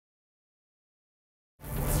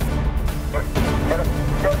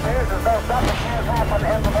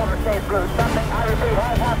happened in the motorcade route. Something, I repeat,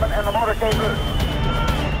 has happened in the motorcade route.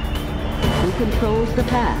 Who controls the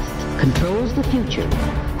past, controls the future.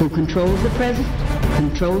 Who controls the present,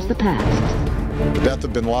 controls the past. The death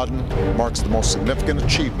of bin Laden marks the most significant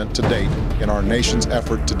achievement to date in our nation's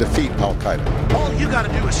effort to defeat al-Qaeda. All you got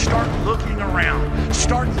to do is start looking around,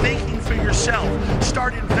 start thinking for yourself,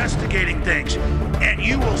 start investigating things, and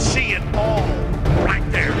you will see it all right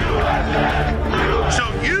there. So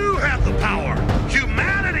you have the power.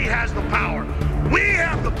 Humanity has the power. We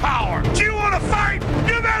have the power. Do you want to fight?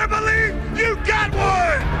 You better believe you got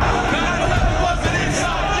one.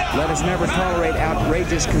 Let us never tolerate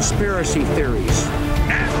outrageous conspiracy theories.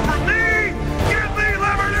 As for me, give me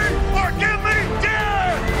liberty or give me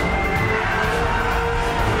death!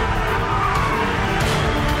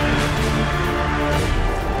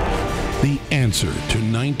 The answer to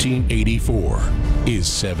 1984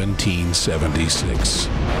 is 1776.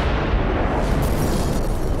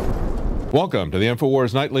 Welcome to the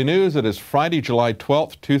InfoWars Nightly News. It is Friday, July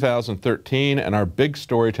 12th, 2013, and our big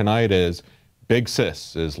story tonight is Big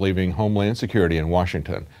Sis is leaving Homeland Security in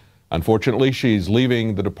Washington. Unfortunately, she's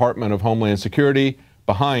leaving the Department of Homeland Security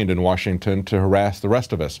behind in Washington to harass the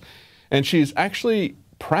rest of us. And she's actually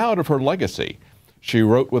proud of her legacy. She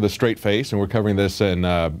wrote with a straight face, and we're covering this in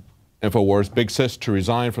InfoWars, Big Sis to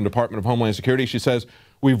resign from the Department of Homeland Security. She says,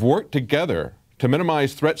 "We've worked together to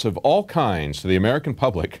minimize threats of all kinds to the American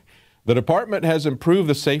public. The department has improved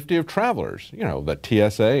the safety of travelers," you know, the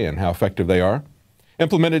TSA and how effective they are,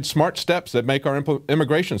 "implemented smart steps that make our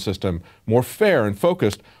immigration system more fair and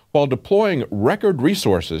focused while deploying record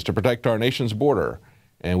resources to protect our nation's border."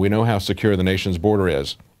 And we know how secure the nation's border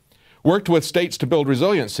is. "Worked with states to build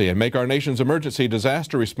resiliency and make our nation's emergency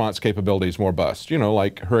disaster response capabilities more robust," you know,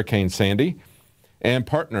 like Hurricane Sandy, "and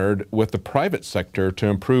partnered with the private sector to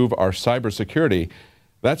improve our cybersecurity."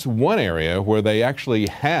 That's one area where they actually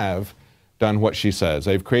have done what she says.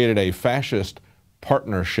 They've created a fascist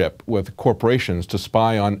partnership with corporations to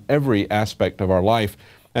spy on every aspect of our life.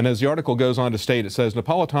 And as the article goes on to state, it says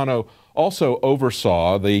Napolitano also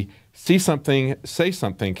oversaw the See Something, Say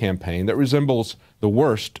Something campaign that resembles the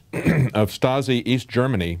worst of Stasi East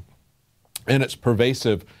Germany in its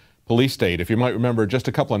pervasive police state. If you might remember, just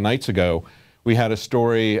a couple of nights ago, we had a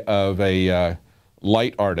story of a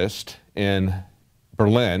light artist in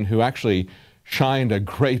Berlin who actually shined a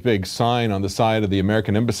great big sign on the side of the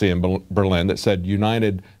American embassy in Berlin that said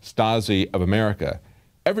United Stasi of America.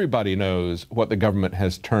 Everybody knows what the government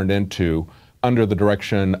has turned into under the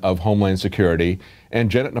direction of Homeland Security, and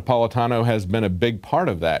Janet Napolitano has been a big part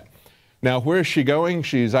of that. Now, where is she going?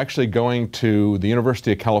 She's actually going to the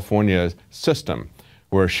University of California system,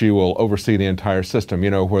 where she will oversee the entire system, you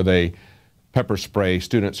know, where they pepper spray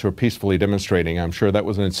students who are peacefully demonstrating. I'm sure that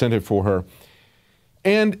was an incentive for her.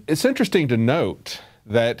 And it's interesting to note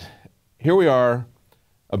that here we are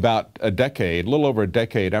about a decade, a little over a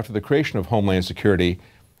decade after the creation of Homeland Security,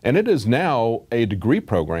 and it is now a degree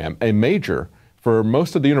program, a major for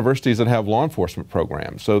most of the universities that have law enforcement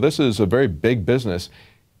programs. So this is a very big business,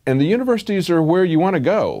 and the universities are where you want to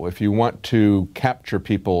go if you want to capture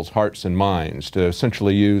people's hearts and minds, to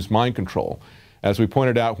essentially use mind control. As we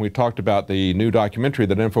pointed out when we talked about the new documentary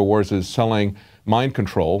that InfoWars is selling, Mind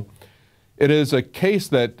Control, it is a case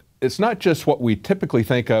that it's not just what we typically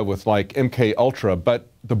think of with like MK Ultra, but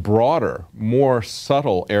the broader, more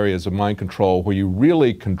subtle areas of mind control where you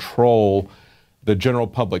really control the general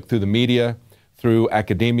public through the media, through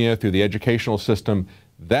academia, through the educational system.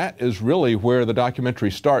 That is really where the documentary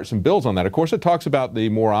starts and builds on that. Of course, it talks about the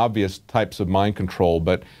more obvious types of mind control,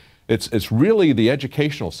 but it's really the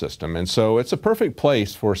educational system. And so it's a perfect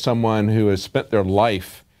place for someone who has spent their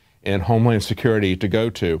life in Homeland Security to go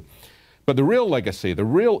to. But the real legacy, the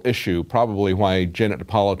real issue, probably why Janet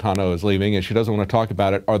Napolitano is leaving, and she doesn't want to talk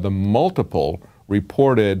about it, are the multiple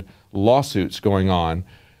reported lawsuits going on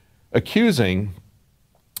accusing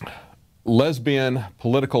lesbian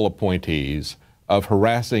political appointees of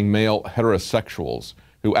harassing male heterosexuals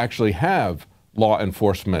who actually have law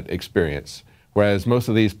enforcement experience, whereas most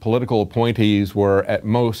of these political appointees were at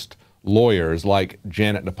most lawyers like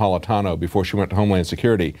Janet Napolitano before she went to Homeland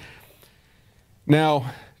Security.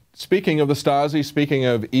 Now, speaking of the Stasi, speaking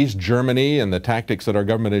of East Germany and the tactics that our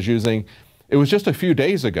government is using, it was just a few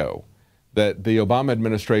days ago that the Obama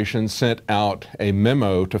administration sent out a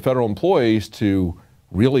memo to federal employees to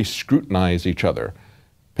really scrutinize each other,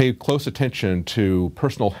 pay close attention to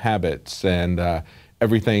personal habits and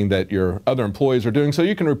everything that your other employees are doing so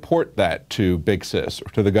you can report that to Big Sis or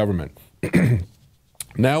to the government.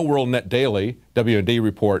 Now World Net Daily, WND,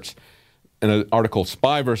 reports in an article,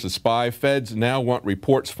 Spy versus Spy, Feds now want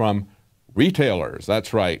reports from retailers.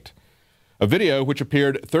 That's right. A video which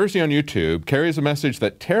appeared Thursday on YouTube carries a message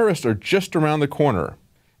that terrorists are just around the corner,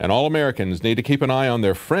 and all Americans need to keep an eye on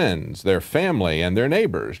their friends, their family, and their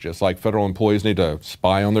neighbors, just like federal employees need to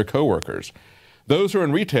spy on their coworkers. Those who are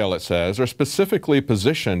in retail, it says, are specifically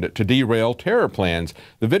positioned to derail terror plans.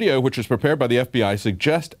 The video, which was prepared by the FBI,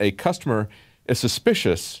 suggests a customer is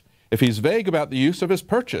suspicious if he's vague about the use of his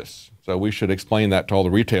purchase. So we should explain that to all the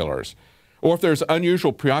retailers. Or if there's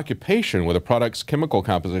unusual preoccupation with a product's chemical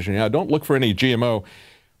composition, don't look for any GMO.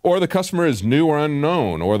 Or the customer is new or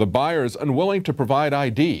unknown, or the buyer is unwilling to provide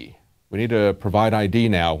ID. We need to provide ID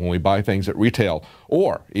now when we buy things at retail.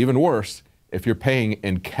 Or, even worse, if you're paying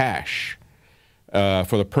in cash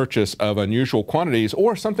for the purchase of unusual quantities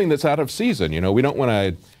or something that's out of season. We don't want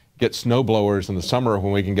to get snow blowers in the summer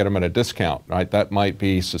when we can get them at a discount, right? That might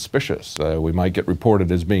be suspicious. We might get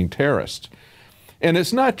reported as being terrorists. And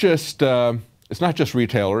it's not just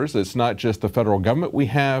retailers. It's not just the federal government. We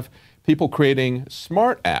have people creating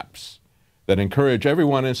smart apps that encourage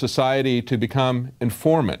everyone in society to become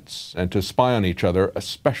informants and to spy on each other,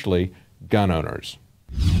 especially gun owners.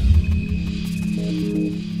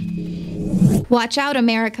 Watch out,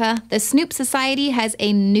 America. The Snoop Society has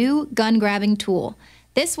a new gun-grabbing tool.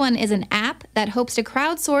 This one is an app that hopes to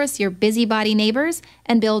crowdsource your busybody neighbors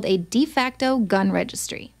and build a de facto gun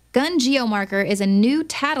registry. Gun Geomarker is a new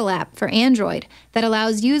tattle app for Android that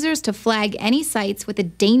allows users to flag any sites with a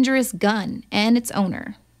dangerous gun and its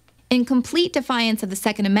owner. In complete defiance of the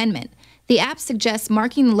Second Amendment, the app suggests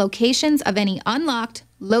marking the locations of any unlocked,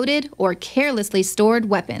 loaded, or carelessly stored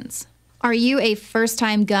weapons. Are you a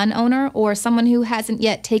first-time gun owner or someone who hasn't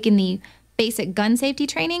yet taken the basic gun safety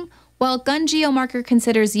training? Well, Gun Geomarker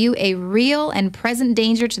considers you a real and present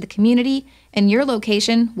danger to the community, and your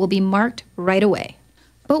location will be marked right away.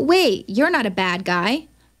 But wait, you're not a bad guy,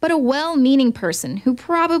 but a well-meaning person who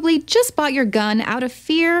probably just bought your gun out of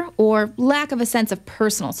fear or lack of a sense of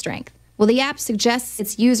personal strength. Well, the app suggests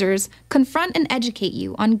its users confront and educate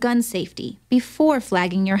you on gun safety before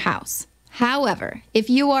flagging your house. However, if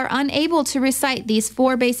you are unable to recite these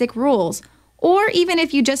 4 basic rules, or even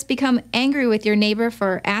if you just become angry with your neighbor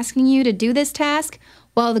for asking you to do this task,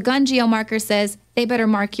 well, the Gun Geomarker says they better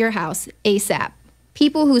mark your house ASAP.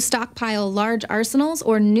 People who stockpile large arsenals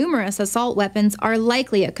or numerous assault weapons are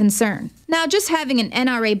likely a concern. Now, just having an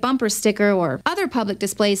NRA bumper sticker or other public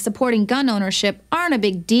displays supporting gun ownership aren't a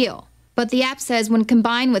big deal. But the app says when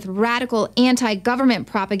combined with radical anti-government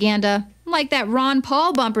propaganda, like that Ron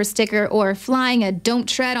Paul bumper sticker or flying a "Don't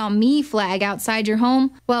Tread on Me" flag outside your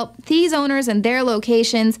home, well, these owners and their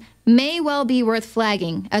locations may well be worth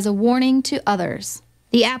flagging as a warning to others.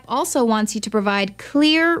 The app also wants you to provide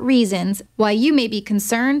clear reasons why you may be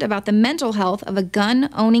concerned about the mental health of a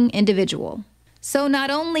gun-owning individual. So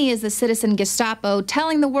not only is the citizen Gestapo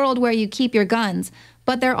telling the world where you keep your guns,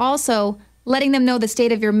 but they're also letting them know the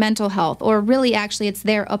state of your mental health, or really actually it's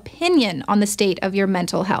their opinion on the state of your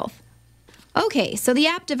mental health. Okay, so the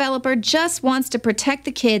app developer just wants to protect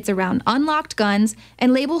the kids around unlocked guns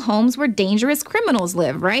and label homes where dangerous criminals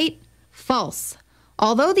live, right? False.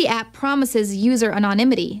 Although the app promises user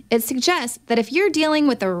anonymity, it suggests that if you're dealing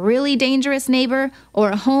with a really dangerous neighbor or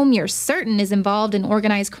a home you're certain is involved in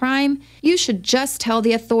organized crime, you should just tell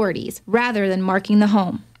the authorities rather than marking the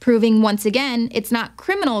home, proving once again it's not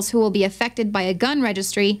criminals who will be affected by a gun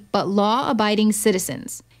registry, but law-abiding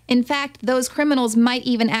citizens. In fact, those criminals might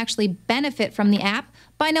even actually benefit from the app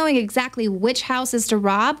by knowing exactly which houses to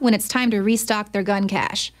rob when it's time to restock their gun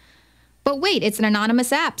cache. But wait, it's an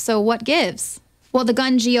anonymous app, so what gives? Well, the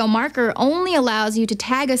Gun Geomarker only allows you to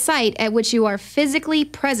tag a site at which you are physically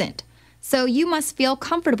present. So you must feel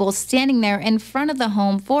comfortable standing there in front of the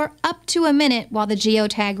home for up to a minute while the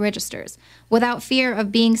geotag registers, without fear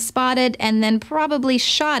of being spotted and then probably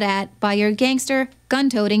shot at by your gangster,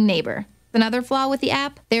 gun-toting neighbor. Another flaw with the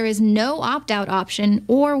app, there is no opt-out option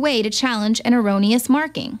or way to challenge an erroneous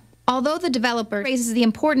marking. Although the developer raises the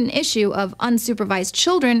important issue of unsupervised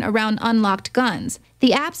children around unlocked guns,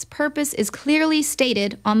 the app's purpose is clearly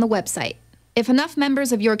stated on the website. If enough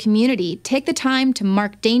members of your community take the time to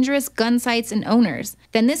mark dangerous gun sites and owners,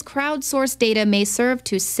 then this crowdsourced data may serve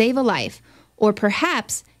to save a life, or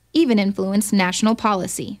perhaps even influence national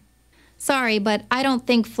policy. Sorry, but I don't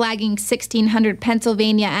think flagging 1600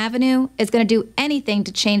 Pennsylvania Avenue is going to do anything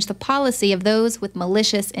to change the policy of those with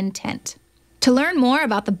malicious intent. To learn more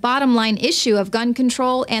about the bottom line issue of gun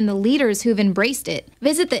control and the leaders who've embraced it,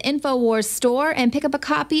 visit the InfoWars store and pick up a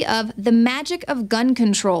copy of The Magic of Gun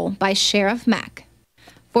Control by Sheriff Mack.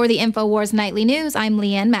 For the InfoWars Nightly News, I'm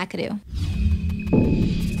Leanne McAdoo.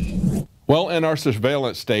 Well, in our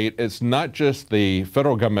surveillance state, it's not just the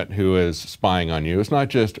federal government who is spying on you. It's not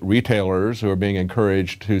just retailers who are being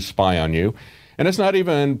encouraged to spy on you. And it's not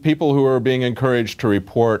even people who are being encouraged to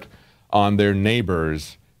report on their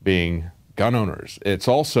neighbors being gun owners. It's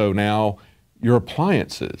also now your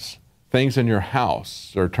appliances. Things in your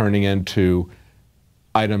house are turning into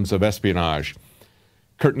items of espionage.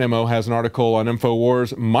 Kurt Nimmo has an article on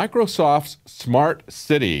InfoWars. Microsoft's smart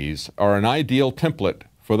cities are an ideal template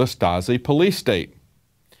for the Stasi police state.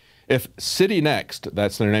 If CityNext,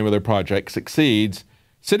 that's the name of their project, succeeds,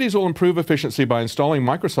 cities will improve efficiency by installing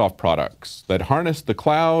Microsoft products that harness the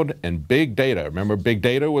cloud and big data. Remember, big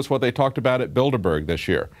data was what they talked about at Bilderberg this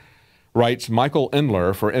year, writes Michael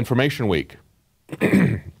Endler for Information Week.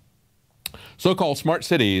 So-called smart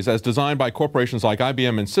cities, as designed by corporations like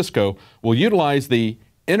IBM and Cisco, will utilize the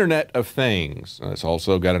Internet of Things. It's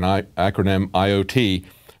also got an acronym IoT,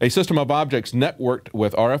 a system of objects networked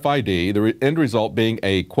with RFID, the end result being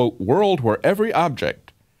a, quote, world where every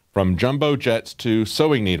object, from jumbo jets to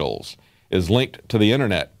sewing needles, is linked to the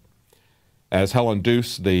Internet. As Helen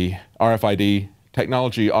Deuce, the RFID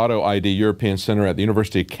Technology Auto ID European Center at the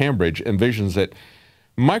University of Cambridge, envisions it,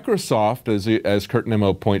 Microsoft, as Kurt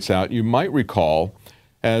Nimmo points out, you might recall,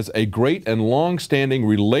 has a great and long-standing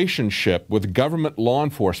relationship with government law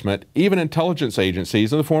enforcement, even intelligence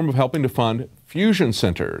agencies, in the form of helping to fund fusion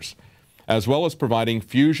centers, as well as providing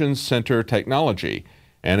fusion center technology.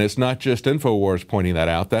 And it's not just InfoWars pointing that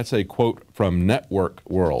out. That's a quote from Network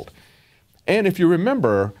World. And if you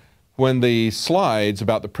remember, when the slides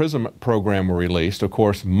about the PRISM program were released, of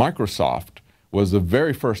course, Microsoft was the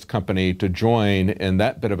very first company to join in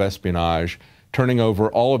that bit of espionage, turning over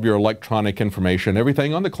all of your electronic information,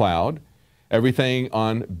 everything on the cloud, everything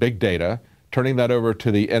on big data, turning that over to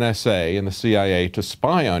the NSA and the CIA to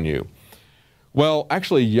spy on you. Well,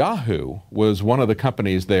 actually, Yahoo was one of the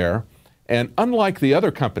companies there, and unlike the other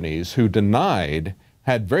companies who denied,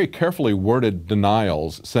 had very carefully worded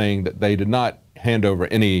denials saying that they did not hand over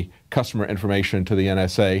any customer information to the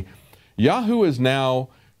NSA, Yahoo is now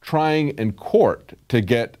trying in court to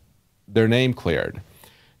get their name cleared.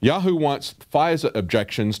 Yahoo wants FISA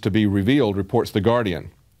objections to be revealed, reports The Guardian.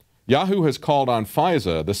 Yahoo has called on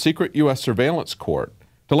FISA, the secret U.S. surveillance court,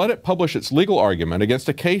 to let it publish its legal argument against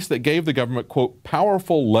a case that gave the government, quote,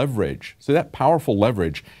 powerful leverage. See that powerful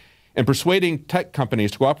leverage in persuading tech companies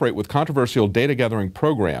to cooperate with controversial data gathering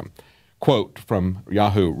program. Quote from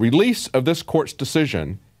Yahoo, release of this court's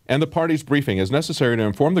decision and the parties' briefing is necessary to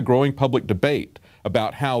inform the growing public debate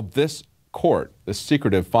about how this court, the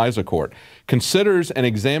secretive FISA court, considers and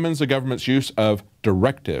examines the government's use of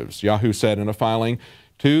directives, Yahoo said in a filing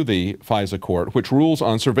to the FISA court, which rules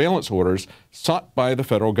on surveillance orders sought by the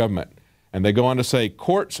federal government. And they go on to say,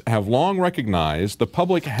 courts have long recognized the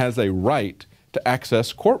public has a right to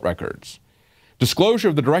access court records. Disclosure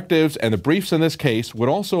of the directives and the briefs in this case would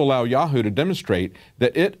also allow Yahoo to demonstrate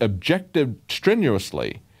that it objected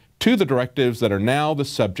strenuously to the directives that are now the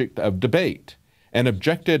subject of debate, and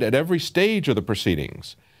objected at every stage of the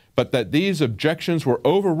proceedings, but that these objections were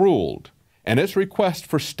overruled and its request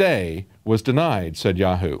for stay was denied, said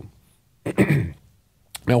Yahoo.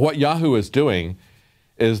 Now, what Yahoo is doing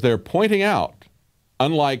is they're pointing out,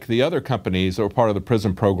 unlike the other companies that were part of the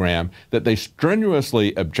PRISM program, that they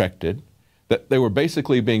strenuously objected, that they were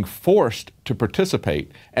basically being forced to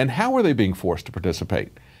participate. And how were they being forced to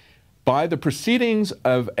participate? By the proceedings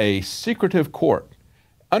of a secretive court.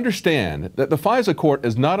 Understand that the FISA court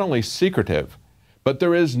is not only secretive, but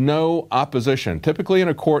there is no opposition. Typically in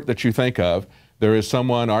a court that you think of, there is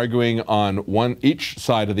someone arguing on each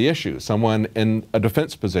side of the issue, someone in a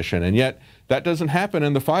defense position, and yet that doesn't happen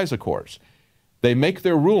in the FISA courts. They make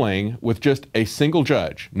their ruling with just a single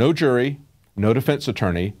judge, no jury, no defense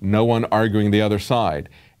attorney, no one arguing the other side.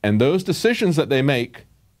 And those decisions that they make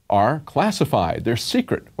are classified. They're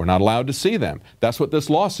secret. We're not allowed to see them. That's what this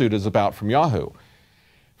lawsuit is about from Yahoo.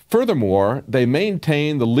 Furthermore, they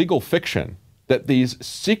maintain the legal fiction that these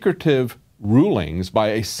secretive rulings by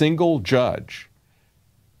a single judge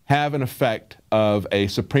have an effect of a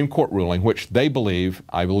Supreme Court ruling, which they believe,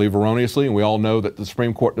 I believe erroneously, and we all know that the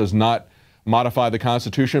Supreme Court does not modify the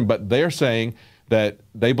Constitution, but they're saying that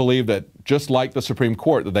they believe that just like the Supreme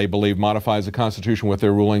Court that they believe modifies the Constitution with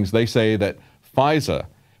their rulings, they say that FISA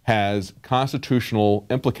has constitutional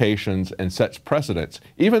implications and sets precedents,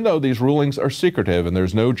 even though these rulings are secretive and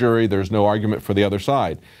there's no jury, there's no argument for the other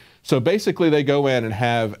side. So basically they go in and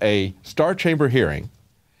have a Star Chamber hearing,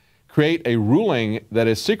 create a ruling that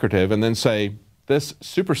is secretive, and then say, this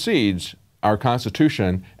supersedes our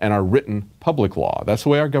Constitution and our written public law. That's the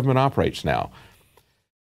way our government operates now.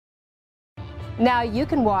 Now you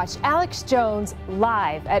can watch Alex Jones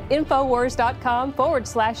live at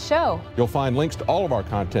Infowars.com/show. You'll find links to all of our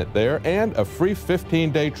content there and a free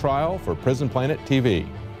 15-day trial for Prison Planet TV.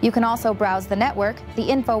 You can also browse the network, the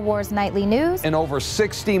InfoWars Nightly News, And over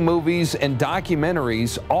 60 movies and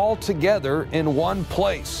documentaries all together in one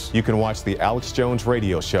place. You can watch the Alex Jones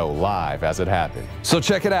radio show live as it happened. So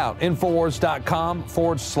check it out,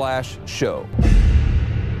 Infowars.com/show.